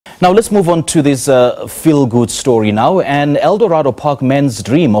Now let's move on to this feel-good story now. An Eldorado Park man's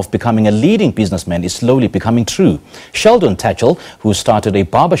dream of becoming a leading businessman is slowly becoming true. Sheldon Tatchell, who started a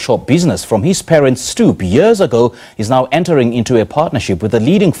barbershop business from his parents' stoop years ago, is now entering into a partnership with a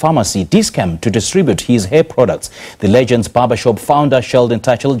leading pharmacy, Dischem, to distribute his hair products. The Legends Barbershop Founder, Sheldon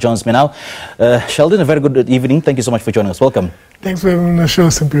Tatchell, joins me now. Sheldon, a very good evening. Thank you so much for joining us. Welcome. Thanks for having me on the show,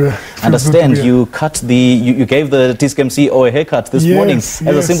 Simpira. I understand you you gave the Dischem CEO a haircut this morning as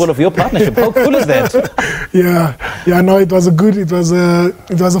a symbol of your partnership. How cool is that? Yeah. No, it was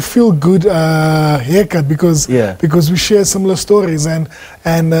a feel good haircut because we share similar stories and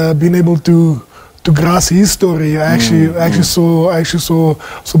being able to grasp his story. I actually saw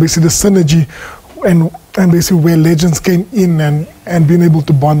basically the synergy and basically where Legends came in and being able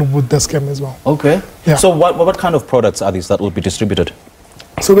to bond with Dischem as well. Okay. Yeah. So what kind of products are these that will be distributed?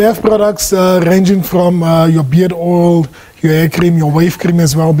 So we have products ranging from your beard oil, your hair cream, your wave cream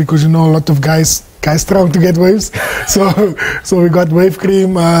as well, because you know a lot of guys trying to get waves. so we got wave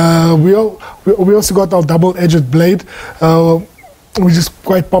cream. We also got our double-edged blade, which is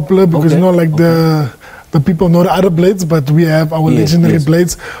quite popular because you know like the people know the other blades, but we have our legendary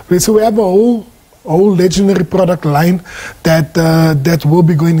blades. So we have a whole legendary product line that will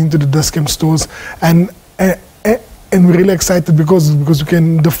be going into the Dischem stores, and we're really excited because we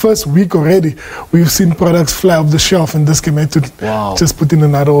can, the first week already we've seen products fly off the shelf, and Dischem had to just put in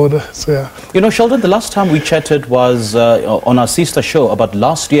another order. So yeah. You know, Sheldon, the last time we chatted was on our sister show about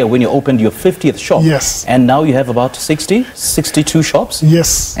last year when you opened your 50th shop. Yes. And now you have about 62 shops.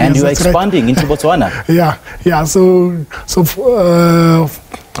 Yes. And you are expanding into Botswana. Yeah. So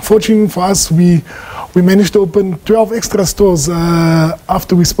fortunately for us, we managed to open 12 extra stores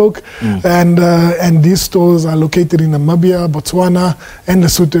after we spoke, and these stores are located in Namibia, Botswana, and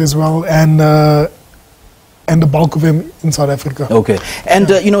Lesotho as well, and the bulk of them in South Africa. Okay, and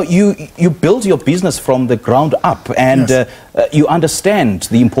you know, you build your business from the ground up, and you understand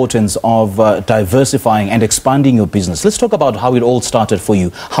the importance of diversifying and expanding your business. Let's talk about how it all started for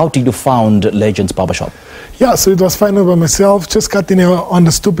you. How did you found Legends Barbershop? Yeah, so it was founded by myself, just cutting on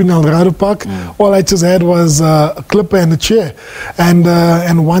the stoop in Eldorado Park. All I just had was a clipper and a chair. And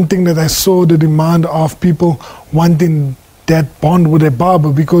one thing that I saw, the demand of people wanting that bond with a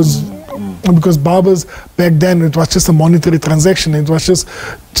barber, because barbers back then, it was just a monetary transaction. It was just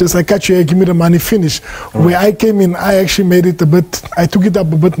I cut your hair, give me the money, finish. Right. Where I came in, I actually made it I took it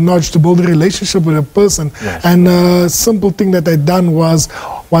up a bit notch to build a relationship with a person. Yes. And a simple thing that I done was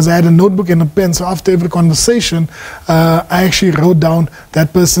I had a notebook and a pen. So after every conversation, I actually wrote down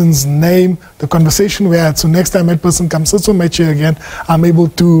that person's name, the conversation we had. So next time that person comes sits on my chair again, I'm able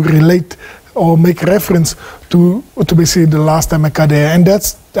to relate or make reference to basically the last time I cut hair. And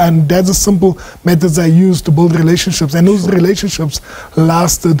that's the simple methods I use to build relationships. And those relationships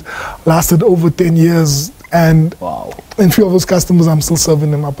lasted over 10 years. And and few of those customers, I'm still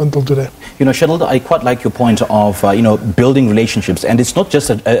serving them up until today. You know, Sheldon, I quite like your point of building relationships, and it's not just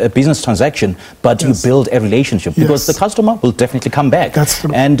a business transaction, but you build a relationship because the customer will definitely come back. That's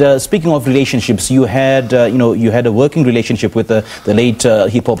true. And speaking of relationships, you had a working relationship with the late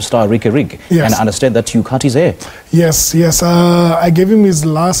hip hop star Ricky Rig, and I understand that you cut his hair. Yes. I gave him his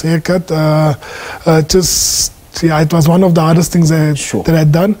last haircut. It was one of the hardest things that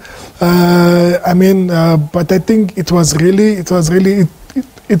I'd done. But I think it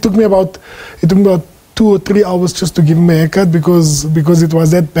took me about 2 or 3 hours just to give him a haircut because it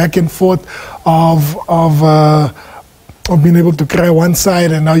was that back and forth of being able to cry one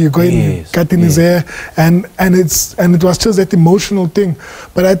side, and now you're going cutting his hair, and it was just that emotional thing.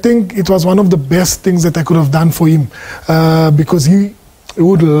 But I think it was one of the best things that I could have done for him because he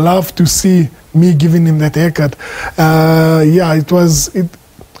would love to see me giving him that haircut.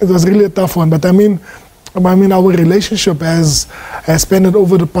 It was really a tough one, but I mean our relationship has spanned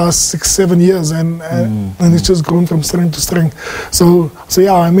over the past 6-7 years, and it's just grown from strength to strength. So we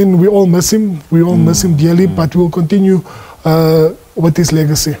all miss him. We all miss him dearly, but we'll continue with his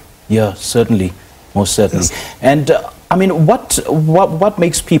legacy. Yeah, certainly, most certainly. Yes. And what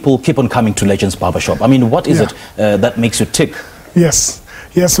makes people keep on coming to Legends Barbershop? I mean, what is it that makes you tick? Yes.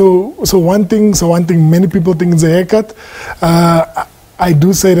 Yeah, so one thing many people think is a haircut. I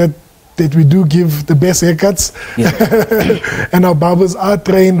do say that we do give the best haircuts, and our barbers are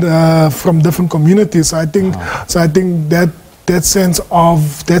trained from different communities. So I think that sense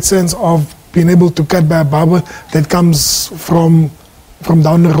of being able to cut by a barber that comes from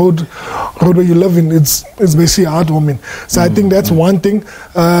down the road where you live in, it's basically heartwarming. So I think that's one thing.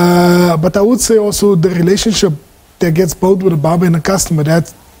 But I would say also the relationship that gets built with a barber and a customer,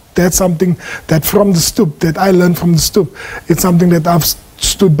 that's something that from the stoop, that I learned from the stoop. It's something that I've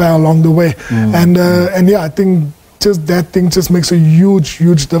stood by along the way. And yeah, I think just that thing just makes a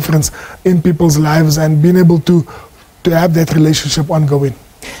huge difference in people's lives, and being able to have that relationship ongoing.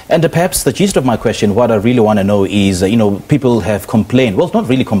 And perhaps the gist of my question, what I really want to know is, people have complained, well, not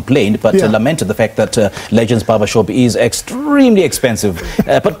really complained, but lamented the fact that Legends Barbershop is extremely expensive.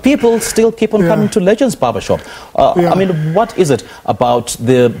 But people still keep on coming to Legends Barbershop. I mean, what is it about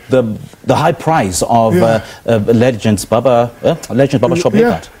the high price of Legends Barbershop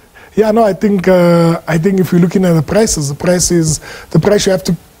haircut? Yeah, no, I think if you're looking at the prices, the price you have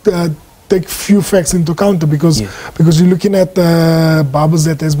to take few facts into account, because you're looking at barbers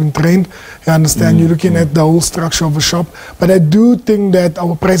that has been trained. You understand? You're looking at the whole structure of a shop. But I do think that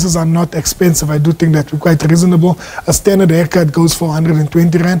our prices are not expensive. I do think that we're quite reasonable. A standard haircut goes for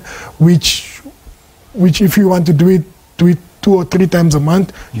 120 rand, which if you want to do it 2 or 3 times a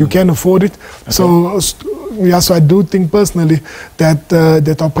month, you can afford it. Okay. So I do think personally that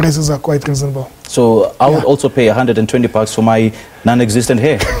our prices are quite reasonable. So I would also pay 120 bucks for my non-existent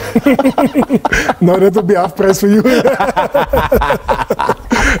hair. No, that would be half price for you.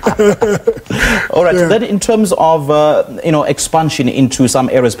 All right. Then, in terms of expansion into some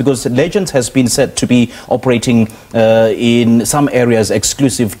areas, because Legends has been said to be operating in some areas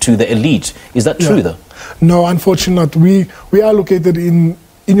exclusive to the elite. Is that true, though? No, unfortunately not. We are located in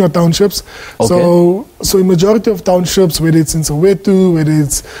your townships. Okay. So in majority of townships, whether it's in Soweto, whether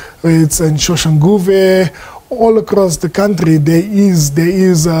it's in Shoshanguve, all across the country, there is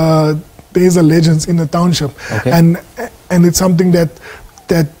a Legends in the township. Okay. And it's something that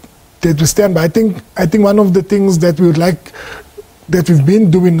we stand by. I think one of the things that we would like, that we've been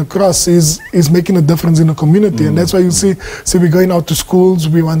doing across, is making a difference in the community. And that's why you see we're going out to schools.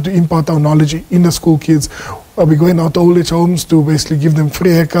 We want to impart our knowledge in the school kids. We're going out to old age homes to basically give them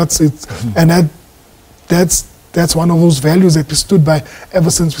free haircuts. And that's one of those values that we stood by ever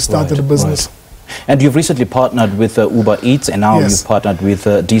since we started the business. Right. And you've recently partnered with Uber Eats, and now you've partnered with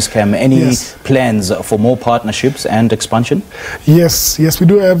Dischem. Any plans for more partnerships and expansion? Yes, we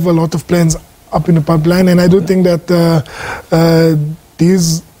do have a lot of plans up in the pipeline, and I do think that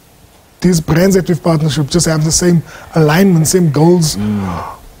these brands that we've partnership just have the same alignment, same goals.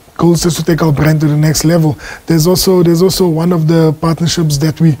 Goals just to take our brand to the next level. There's also one of the partnerships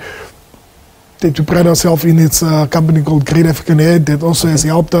that we pride ourselves in. It's a company called Great African Hair that also has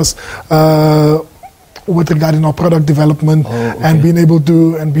helped us with regarding our product development and being able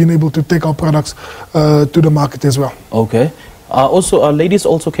to take our products to the market as well. Okay. Also, are ladies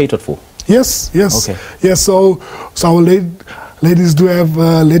also catered for? Yes. Okay. Yes. So our ladies do have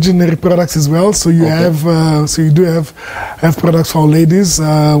legendary products as well. So you do have products for our ladies,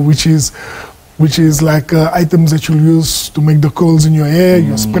 which is like items that you'll use to make the curls in your hair,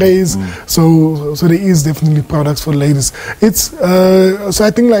 your sprays. So there is definitely products for ladies. It's so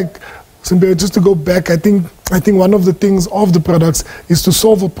I think, like, just to go back, I think one of the things of the products is to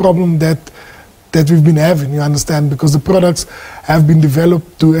solve a problem that we've been having, you understand, because the products have been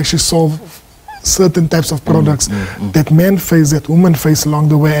developed to actually solve certain types of products that men face, that women face along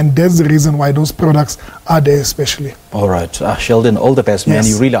the way, and that's the reason why those products are there especially. All right. Sheldon, all the best, man.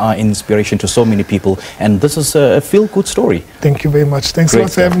 You really are inspiration to so many people, and this is a feel-good story. Thank you very much. Thanks a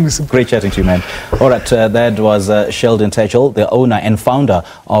lot for having me. Great chatting to you, man. All right, that was Sheldon Tatchell, the owner and founder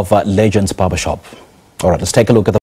of Legends Barbershop. All right, let's take a look at the